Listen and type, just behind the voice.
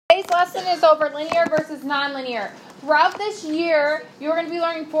Today's lesson is over linear versus nonlinear. Throughout this year, you're going to be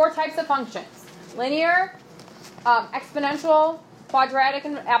learning 4 types of functions. Linear, exponential, quadratic,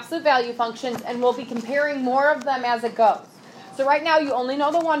 and absolute value functions, and we'll be comparing more of them as it goes. So right now you only know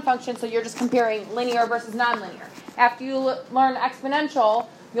the one function, so you're just comparing linear versus nonlinear. After you learn exponential,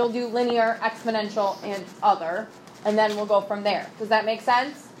 you'll do linear, exponential, and other, and then we'll go from there. Does that make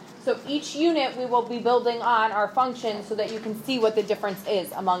sense? So each unit we will be building on our functions so that you can see what the difference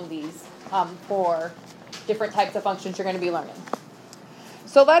is among these 4 different types of functions you're going to be learning.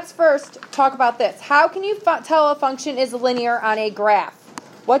 So let's first talk about this. How can you tell a function is linear on a graph?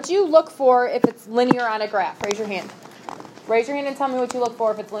 What do you look for if it's linear on a graph? Raise your hand. Raise your hand and tell me what you look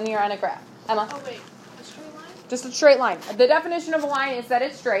for if it's linear on a graph. Emma? Oh, wait. A straight line? Just a straight line. The definition of a line is that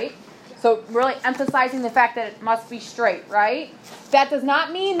it's straight. So really emphasizing the fact that it must be straight, right? That does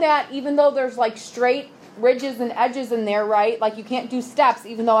not mean that even though there's like straight ridges and edges in there, right? Like you can't do steps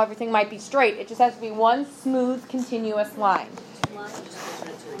even though everything might be straight. It just has to be one smooth, continuous line. No,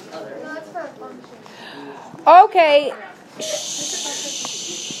 that's for a function. Okay.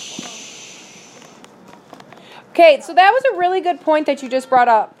 Okay, so that was a really good point that you just brought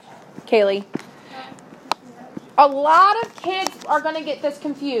up, Kaylee. A lot of kids are going to get this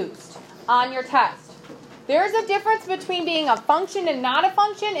confused on your test. There's a difference between being a function and not a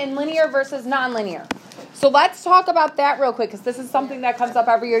function and linear versus nonlinear. So let's talk about that real quick because this is something that comes up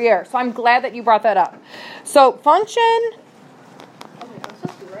every year. So I'm glad that you brought that up. So function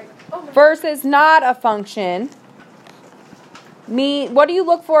versus not a function. What do you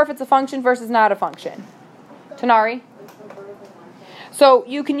look for if it's a function versus not a function? Tanari? So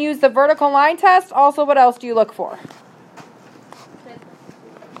you can use the vertical line test. Also, what else do you look for?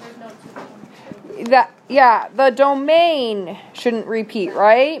 The domain shouldn't repeat,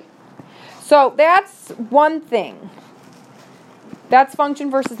 right? So that's one thing. That's function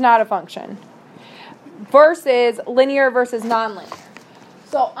versus not a function. Versus linear versus nonlinear.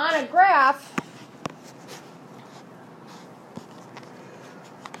 So on a graph,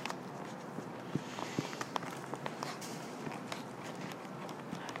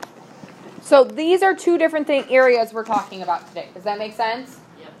 so these are 2 different areas we're talking about today. Does that make sense?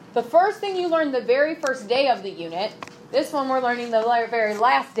 Yep. The first thing you learned the very first day of the unit. This one we're learning the very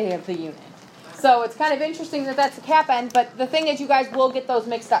last day of the unit. So it's kind of interesting that that's the cap end, but the thing is you guys will get those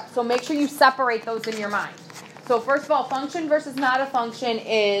mixed up. So make sure you separate those in your mind. So first of all, function versus not a function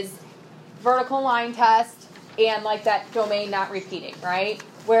is vertical line test and like that domain not repeating, right?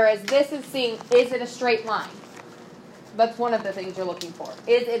 Whereas this is seeing, is it a straight line? That's one of the things you're looking for.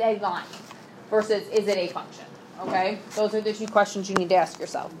 Is it a line versus is it a function? Okay? Those are the 2 questions you need to ask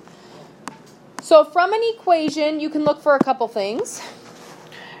yourself. So from an equation, you can look for a couple things.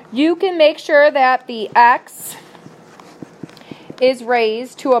 You can make sure that the x is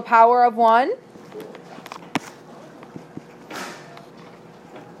raised to a power of 1.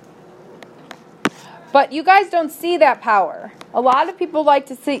 But you guys don't see that power. A lot of people like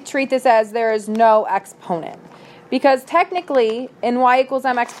to treat this as there is no exponent. Because technically, in y equals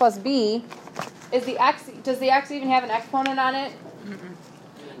mx plus b, does the x even have an exponent on it? Mm-mm.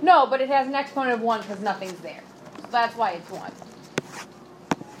 No, but it has an exponent of 1 because nothing's there. So that's why it's 1.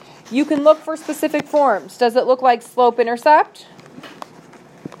 You can look for specific forms. Does it look like slope-intercept?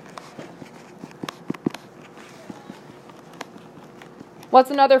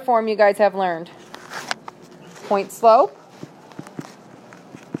 What's another form you guys have learned? Point-slope.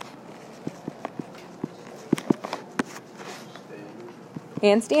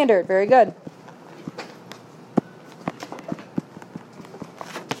 And standard. Very good.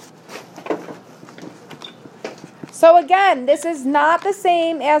 So again, this is not the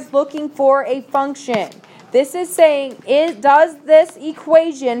same as looking for a function. This is saying, does this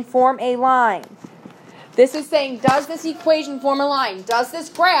equation form a line? This is saying, does this equation form a line? Does this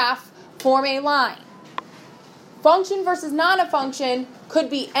graph form a line? Function versus not a function could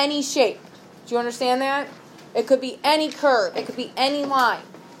be any shape. Do you understand that? It could be any curve. It could be any line.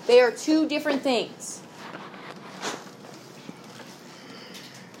 They are 2 different things.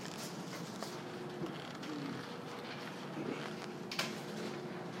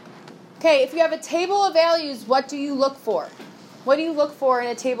 Okay, if you have a table of values, what do you look for? What do you look for in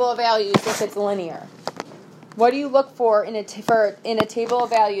a table of values if it's linear? What do you look for in a table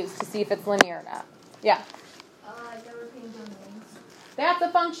of values to see if it's linear or not? Yeah? The repeating domains. That's a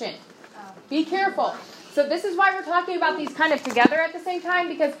function. Be careful. So this is why we're talking about these kind of together at the same time,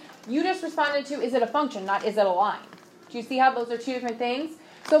 because you just responded to, is it a function, not is it a line? Do you see how those are 2 different things?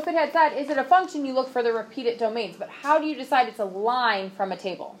 So if it had said, is it a function, you look for the repeated domains. But how do you decide it's a line from a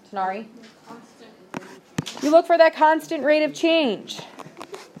table? Tanari? You look for that constant rate of change.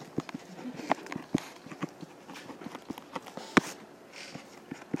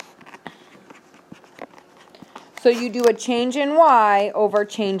 So you do a change in y over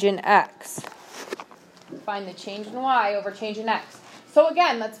change in x. Find the change in y over change in x. So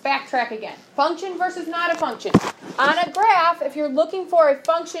again, let's backtrack again. Function versus not a function. On a graph, if you're looking for a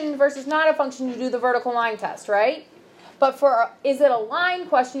function versus not a function, you do the vertical line test, right? But for is it a line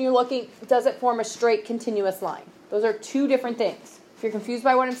question, you're looking, does it form a straight continuous line? Those are two different things. If you're confused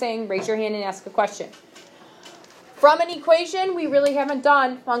by what I'm saying, raise your hand and ask a question. From an equation, we really haven't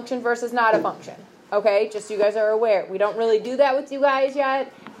done function versus not a function. Okay, just so you guys are aware. We don't really do that with you guys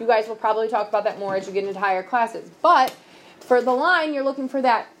yet. You guys will probably talk about that more as you get into higher classes. But for the line, you're looking for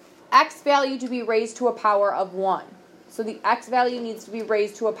that x value to be raised to a power of 1. So the x value needs to be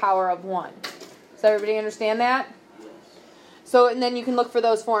raised to a power of 1. Does everybody understand that? So, and then you can look for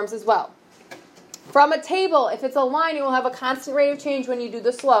those forms as well. From a table, if it's a line, it will have a constant rate of change when you do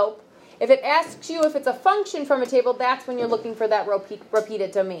the slope. If it asks you if it's a function from a table, that's when you're looking for that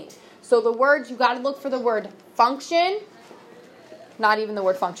repeated domain. So the words, you got to look for the word function, not even the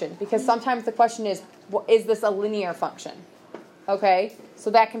word function, because sometimes the question is this a linear function? Okay, so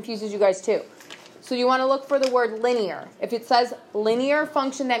that confuses you guys too. So you want to look for the word linear. If it says linear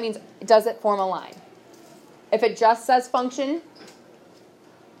function, that means does it form a line? If it just says function,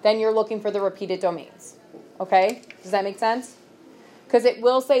 then you're looking for the repeated domains. Okay, does that make sense? Because it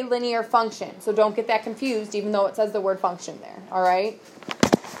will say linear function, so don't get that confused, even though it says the word function there. All right.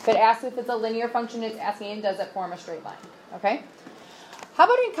 If it asks if it's a linear function, it's asking does it form a straight line. Okay. How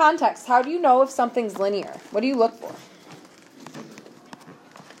about in context? How do you know if something's linear? What do you look for?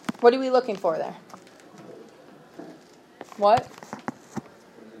 What are we looking for there? What?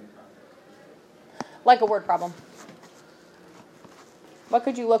 Like a word problem. What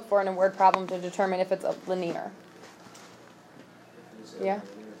could you look for in a word problem to determine if it's a linear? Yeah?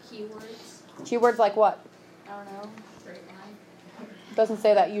 Keywords. Keywords like what? I don't know. Straight line. Doesn't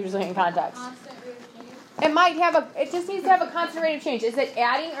say that usually in context. Constant rate of change. It just needs to have a constant rate of change. Is it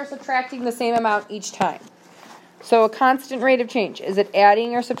adding or subtracting the same amount each time? So a constant rate of change. Is it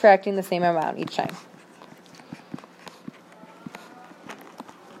adding or subtracting the same amount each time?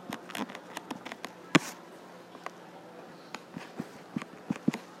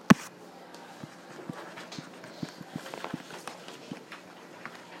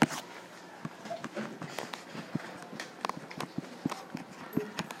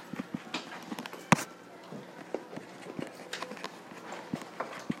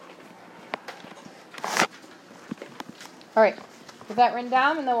 All right, with that written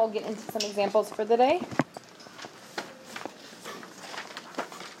down, and then we'll get into some examples for the day.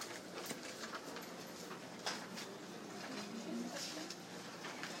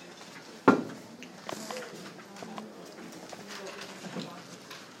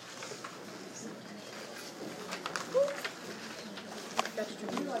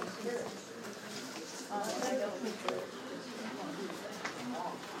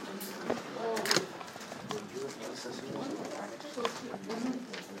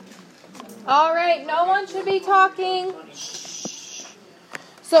 All right, no one should be talking. Shh.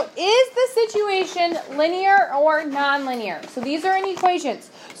 So is the situation linear or nonlinear? So these are in equations.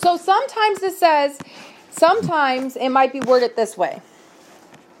 So sometimes it might be worded this way.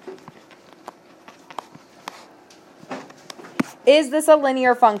 Is this a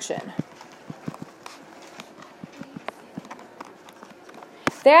linear function?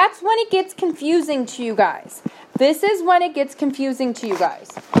 That's when it gets confusing to you guys. This is when it gets confusing to you guys.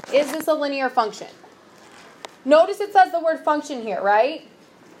 Is this a linear function? Notice it says the word function here, right?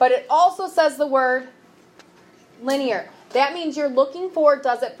 But it also says the word linear. That means you're looking for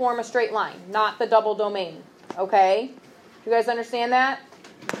does it form a straight line, not the double domain. Okay? You guys understand that?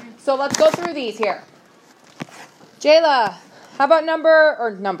 So let's go through these here. Jayla, how about How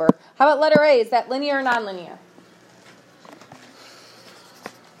about letter A? Is that linear or nonlinear?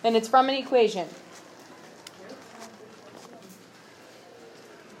 And it's from an equation.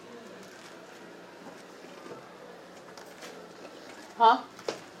 Huh?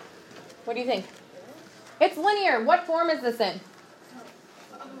 What do you think? It's linear. What form is this in?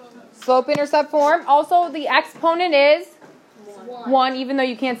 Slope-intercept form. Also, the exponent is 1, even though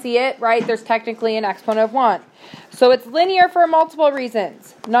you can't see it, right? There's technically an exponent of 1. So it's linear for multiple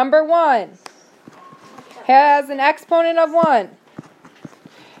reasons. Number 1 has an exponent of 1.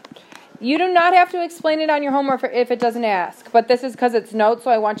 You do not have to explain it on your homework if it doesn't ask. But this is because it's notes,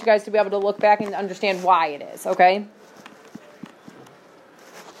 so I want you guys to be able to look back and understand why it is, okay?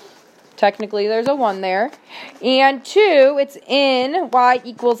 Technically, there's a 1 there. And 2, it's in y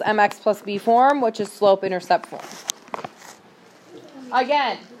equals mx plus b form, which is slope-intercept form.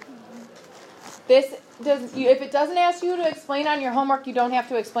 Again, if it doesn't ask you to explain on your homework, you don't have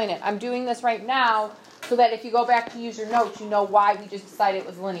to explain it. I'm doing this right now So that if you go back to use your notes, you know why we just decided it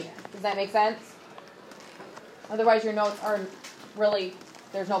was linear. Does that make sense? Otherwise, your notes are really,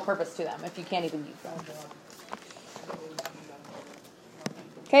 there's no purpose to them if you can't even use them.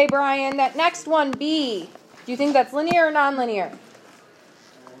 Okay, Brian, that next one, B. Do you think that's linear or nonlinear?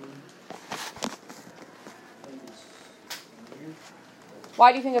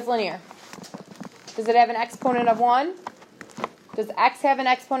 Why do you think it's linear? Does it have an exponent of 1? Does x have an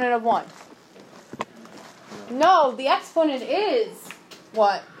exponent of 1? No, the exponent is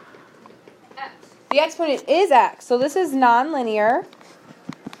what? X. The exponent is x. So this is nonlinear.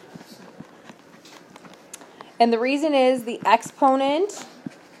 And the reason is the exponent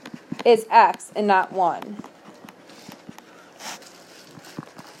is x and not 1.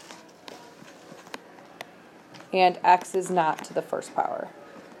 And x is not to the first power.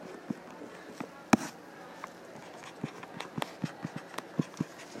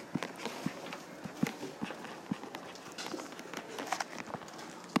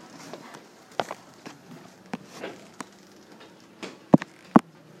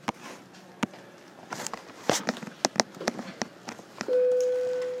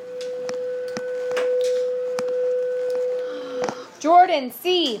 Jordan,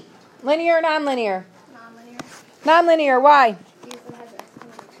 C. Linear or nonlinear? Nonlinear. Nonlinear, why? Because it has an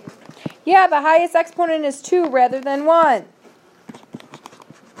exponent of 2. Yeah, the highest exponent is 2 rather than 1.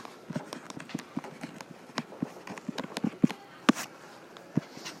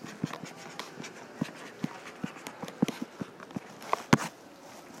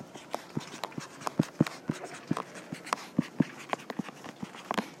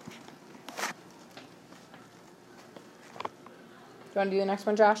 Do you want to do the next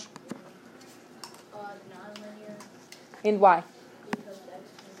one, Josh? Nonlinear. And why? Because the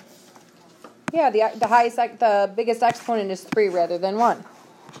exponent is not 1. Yeah, the biggest exponent is 3 rather than 1.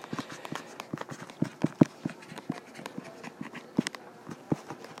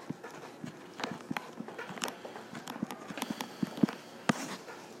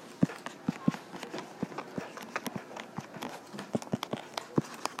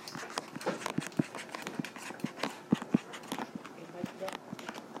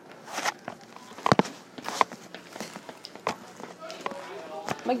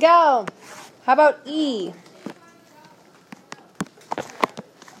 Miguel, how about E?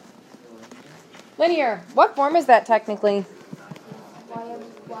 Linear. What form is that technically?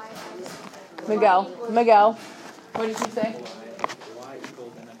 Miguel. What did you say?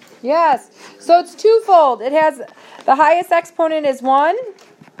 Yes. So it's twofold. It has the highest exponent is 1.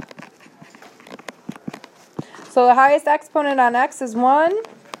 So the highest exponent on x is 1.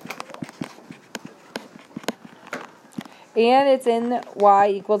 And it's in y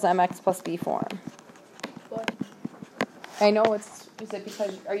equals mx plus b form. But I know it's, is it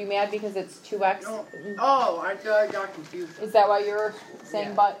because, are you mad because it's 2x? No. Oh, I got confused. Is that why you're saying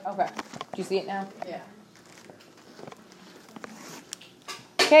Yeah. but? Okay. Do you see it now? Yeah.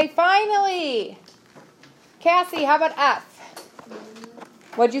 Okay, finally. Cassie, how about F?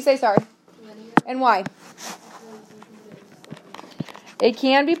 What'd you say, sorry? linear. And why? It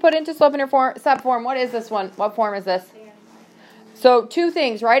can be put into slope intercept form. What is this one? What form is this? So 2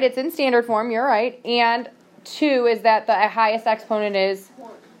 things, right? It's in standard form, you're right. And 2 is that the highest exponent is,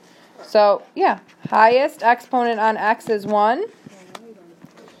 so yeah, highest exponent on x is 1.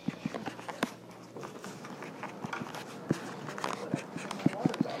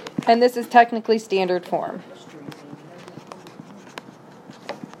 And this is technically standard form.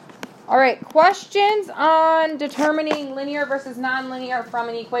 All right, questions on determining linear versus nonlinear from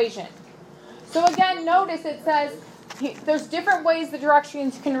an equation. So again, notice it says there's different ways the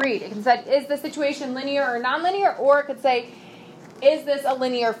directions can read. It can say, is the situation linear or nonlinear? Or it could say, is this a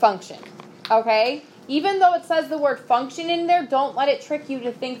linear function? Okay? Even though it says the word function in there, don't let it trick you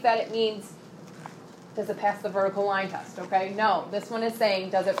to think that it means, does it pass the vertical line test? Okay? No, this one is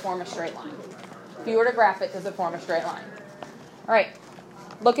saying, does it form a straight line? If you were to graph it, does it form a straight line? All right.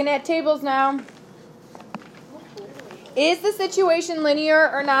 Looking at tables now. Is the situation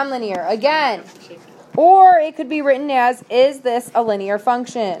linear or nonlinear? Again, or it could be written as, is this a linear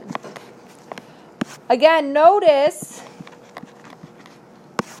function? Again, notice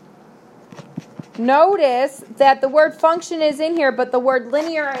that the word function is in here, but the word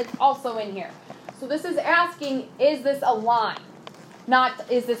linear is also in here. So this is asking, is this a line?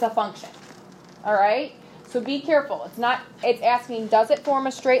 Not, is this a function? All right? So be careful. It's asking, does it form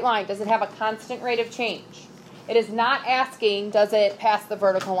a straight line? Does it have a constant rate of change? It is not asking, does it pass the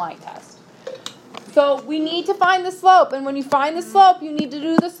vertical line test? So we need to find the slope. And when you find the slope, you need to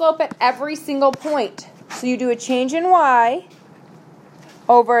do the slope at every single point. So you do a change in y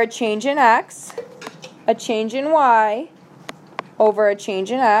over a change in x, a change in y over a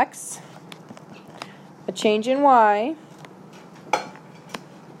change in x, a change in y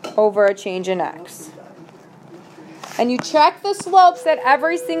over a change in x. And you check the slopes at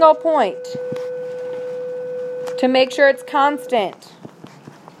every single point to make sure it's constant.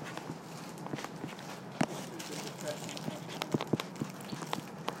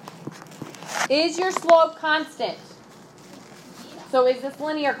 Is your slope constant? So is this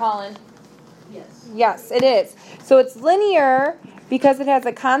linear, Colin? Yes. Yes, it is. So it's linear because it has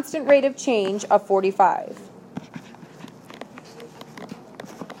a constant rate of change of 45.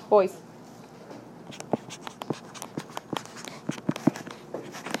 Boys.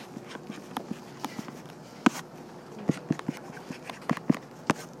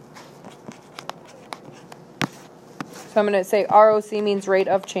 So I'm going to say ROC means rate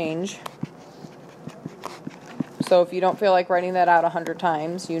of change. So if you don't feel like writing that out 100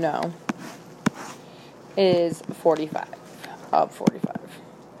 times, you know, is 45 of 45.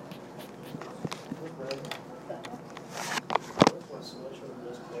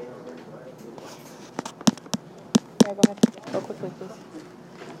 Yeah, go ahead. Go quickly, please.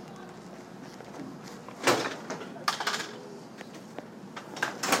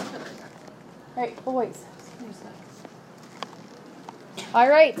 All right, boys. All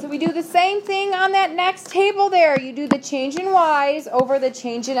right, so we do the same thing on that next table there. You do the change in y's over the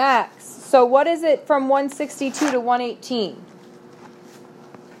change in x. So what is it from 162 to 118?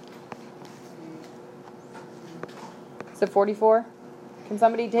 Is it 44? Can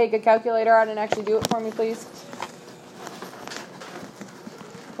somebody take a calculator out and actually do it for me, please?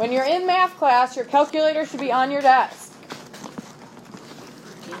 When you're in math class, your calculator should be on your desk.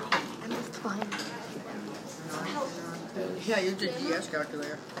 Yeah, use the DS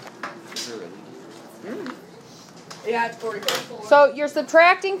calculator. Yeah, it's 44. So you're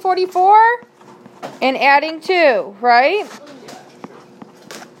subtracting 44 and adding 2, right?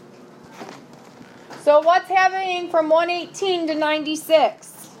 So what's happening from 118 to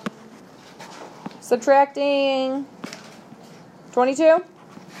 96? Subtracting 22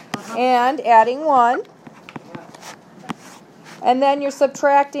 and adding 1. And then you're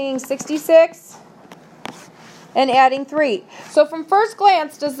subtracting 66 and adding 3. So from first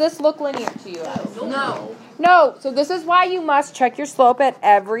glance, does this look linear to you? No. No. So this is why you must check your slope at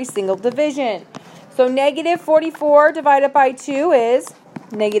every single division. So negative 44 divided by 2 is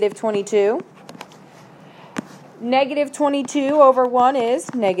negative 22. Negative 22 over 1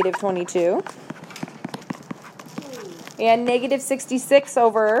 is negative 22. And negative 66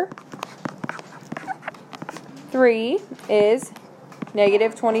 over 3 is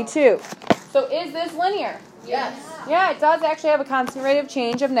negative 22. So is this linear? Yes. Yeah, it does actually have a constant rate of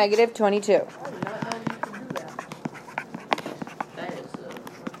change of negative 22. I did not know you could do that. That is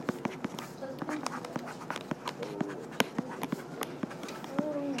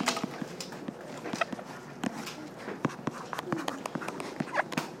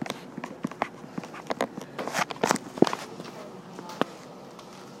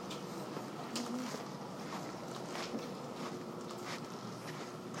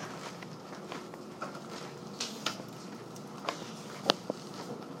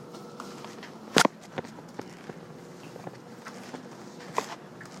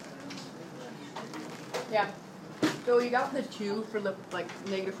Yeah. So you got the 2 for the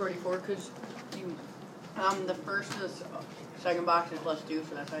negative 44 because you the first is second box is plus 2,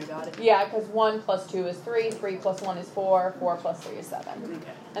 so that's how you got it. Yeah, because 1 plus 2 is 3, 3 plus 1 is 4, 4 plus 3 is 7.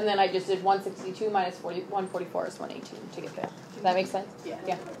 Okay. And then I just did 162 minus 144 is 118 to get there. Does that make sense? Yeah.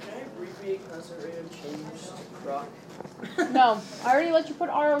 Yeah. Can I abbreviate constant rate of change to croc? No, I already let you put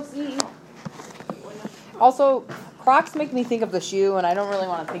ROC. Also, Crocs make me think of the shoe, and I don't really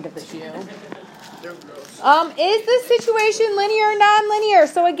want to think of the shoe. They're gross. Is this situation linear or non-linear?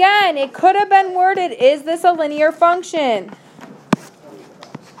 So again, it could have been worded, is this a linear function?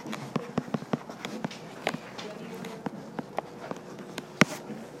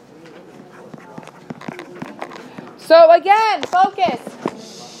 So again, focus.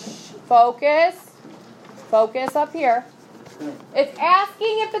 Focus up here. It's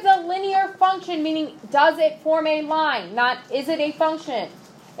asking if it's a linear function, meaning does it form a line, not is it a function.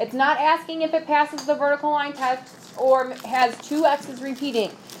 It's not asking if it passes the vertical line test or has 2 x's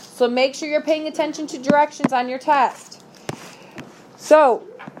repeating. So make sure you're paying attention to directions on your test. So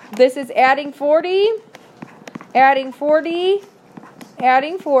this is adding 40, adding 40,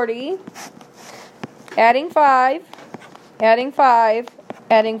 adding 40, adding 5, adding 5,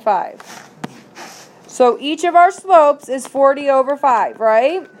 adding 5. So each of our slopes is 40 over 5,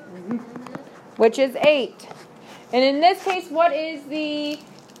 right? Which is 8. And in this case, what is the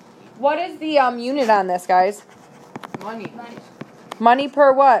What is the unit on this, guys? Money. Money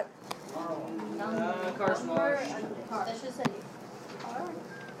per what? Cars wash. That's just a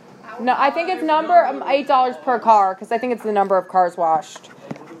No, I think it's number $8 per car because I think it's the number of cars washed.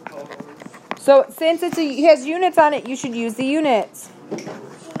 So since it has units on it, you should use the units.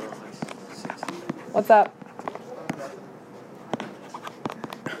 What's up?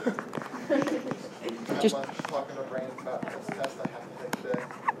 Just talking to Brandon about this test I have to take today.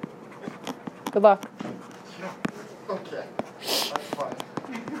 good luck. Okay, that's fine.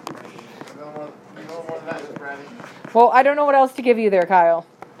 You don't want more than that, Brandon. Well, I don't know what else to give you there, Kyle.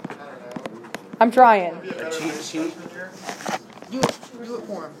 I don't know. I'm trying. Be a better cheat than sheet. this year. Do it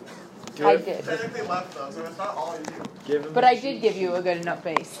for him. I did. Technically left though, so it's not all you. Give him But I did give you a good enough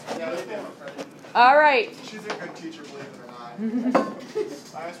base. Yeah, they did. All right. She's a good teacher, believe it or not.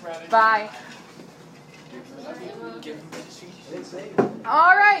 Bye, Brandon. Bye. Give him the sheet.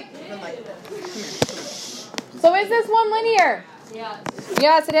 All right. So is this one linear? yeah.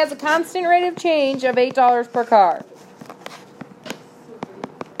 Yes, it has a constant rate of change of $8 per car.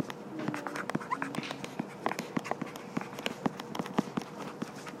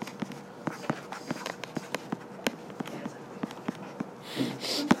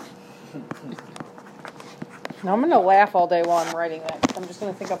 Now I'm going to laugh all day while I'm writing it. I'm just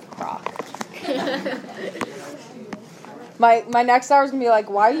going to think of Croc. My next hour is going to be like,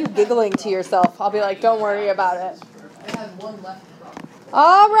 why are you giggling to yourself? I'll be like, don't worry about it. I have one left.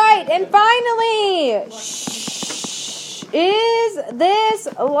 All right, and finally, is this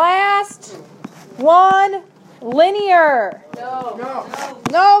last one linear?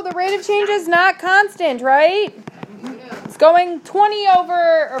 No, the rate of change is not constant, right? It's going 20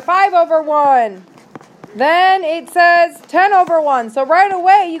 over, or 5 over 1. Then it says 10 over 1. So right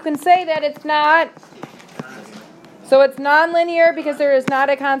away, you can say that it's not. So it's nonlinear because there is not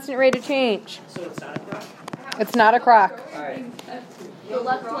a constant rate of change. So it's not a crock? It's not a crock. Alright. The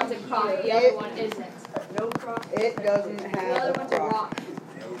left one's a crock, the other one isn't. No crock. It doesn't The have other a one's a crock. rock.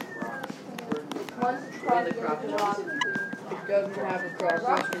 One's a crock, the other's a rock. It doesn't have a crock.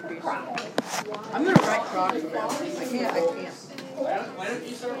 Rest in peace. I'm gonna write crock for now. I can't. Why don't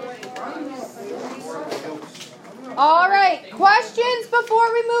you start writing crocks? All right, questions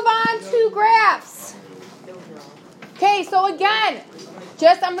before we move on to graphs. Okay, so again,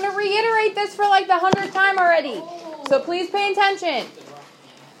 I'm going to reiterate this for like the 100th time already. So please pay attention.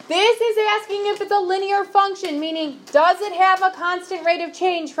 This is asking if it's a linear function, meaning does it have a constant rate of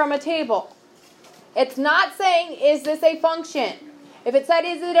change from a table? It's not saying is this a function. If it said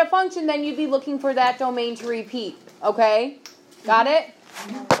is it a function, then you'd be looking for that domain to repeat. Okay? Got it?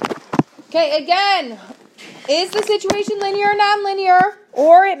 Okay, again, is the situation linear or nonlinear?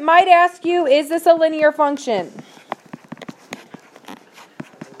 Or it might ask you, is this a linear function?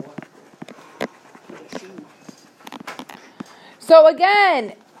 So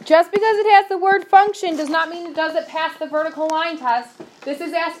again, just because it has the word function does not mean it doesn't pass the vertical line test. This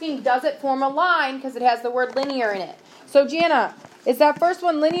is asking, does it form a line because it has the word linear in it. So Gianna, is that first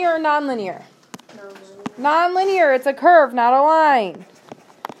one linear or nonlinear? Nonlinear. It's a curve, not a line.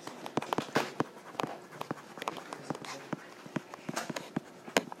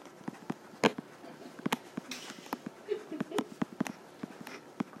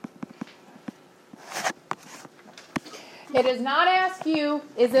 It does not ask you,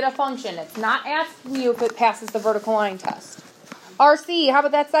 is it a function? It's not asking you if it passes the vertical line test. RC, how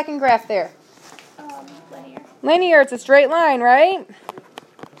about that second graph there? Linear. Linear, it's a straight line, right?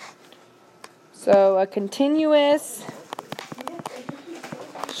 So a continuous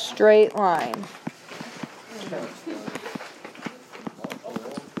straight line.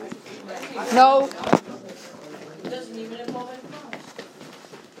 No.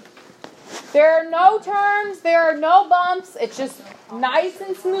 There are no turns, there are no bumps, it's just nice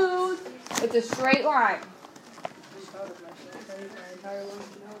and smooth. It's a straight line.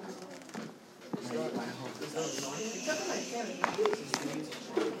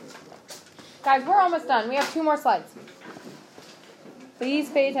 Guys, we're almost done. We have 2 more slides. Please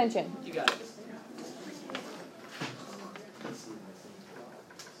pay attention. You got it.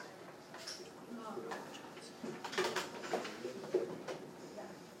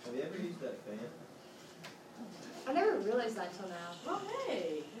 Have you ever used that fan? I never realized that until now. Oh,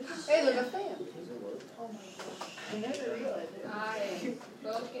 hey. Hey, look, a fan. Oh my gosh. I never realized it. I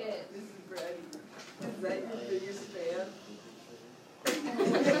broke it. This is Brady. Is that your biggest fan?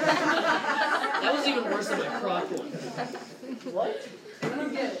 That was even worse than my crock one. What? I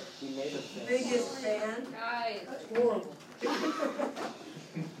don't get it. He made a fan. Biggest fan? Guys. Horrible.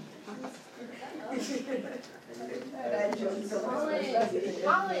 That joke's so College. disgusting.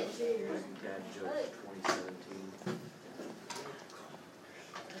 College.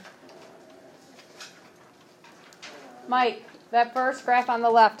 Mike, that first graph on the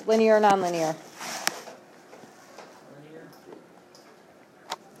left, linear or nonlinear? Linear?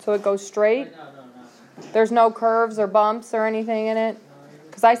 So it goes straight? No. There's no curves or bumps or anything in it?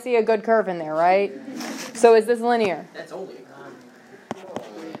 Because I see a good curve in there, right? So is this linear? That's only a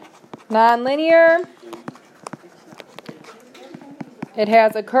Nonlinear. It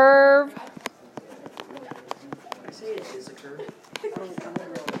has a curve. I say it is a curve.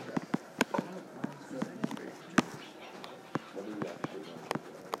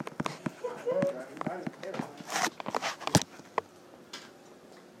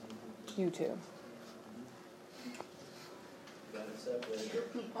 You too.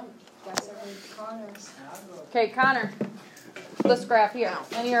 Okay, Connor. This graph here.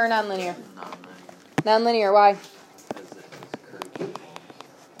 Linear or nonlinear? Nonlinear. Why?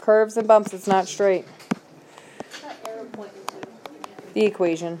 Curves and bumps. It's not straight. The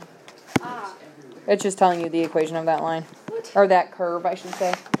equation. It's just telling you the equation of that line. Or that curve, I should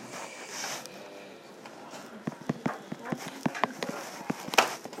say.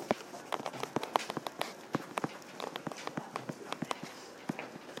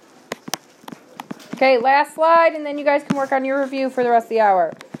 Okay, last slide, and then you guys can work on your review for the rest of the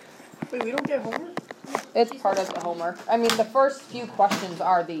hour. Wait, we don't get homework? It's part of the homework. I mean, the first few questions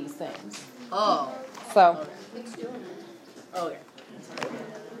are these things. Oh. So. Okay.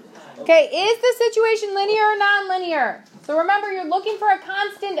 Okay, is the situation linear or nonlinear? So remember, you're looking for a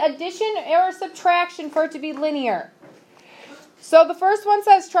constant addition or subtraction for it to be linear. So the first one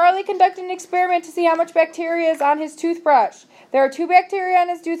says, Charlie conducted an experiment to see how much bacteria is on his toothbrush. There are 2 bacteria on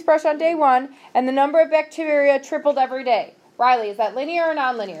his toothbrush on day 1, and the number of bacteria tripled every day. Riley, is that linear or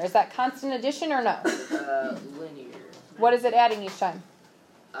nonlinear? Is that constant addition or no? Linear. What is it adding each time?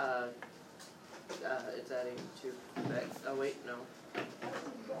 It's adding 2 back. Oh, wait, no.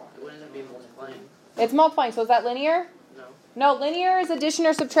 Wouldn't it be multiplying? It's multiplying, so is that linear? No. No, linear is addition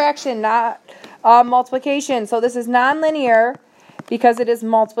or subtraction, not multiplication. So this is nonlinear because it is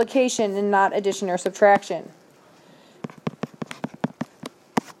multiplication and not addition or subtraction.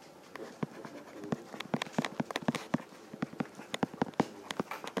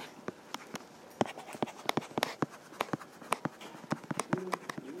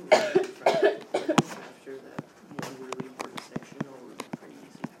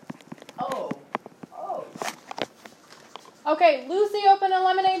 Okay, Lucy opened a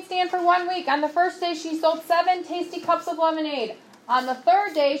lemonade stand for 1 week. On the first day, she sold 7 tasty cups of lemonade. On the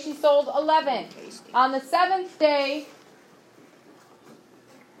third day, she sold 11. On the 7th day,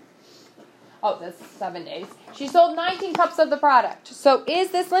 that's 7 days, she sold 19 cups of the product. So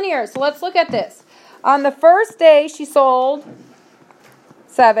is this linear? So let's look at this. On the first day, she sold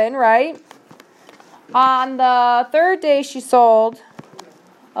 7, right? On the third day, she sold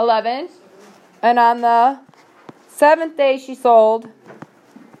 11. And on the 7th day, she sold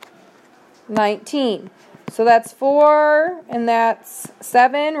 19. So that's 4, and that's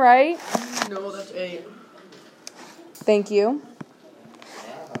 7, right? No, that's 8. Thank you.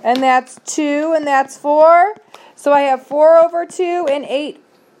 And that's 2, and that's 4. So I have 4 over 2 and 8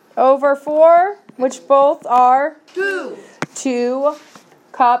 over 4, which both are 2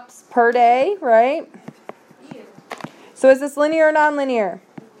 cups per day, right? So is this linear or nonlinear?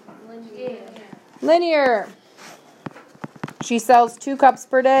 Linear. She sells 2 cups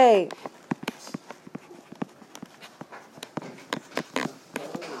per day.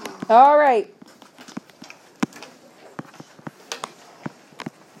 All right.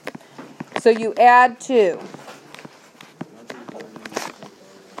 So you add 2.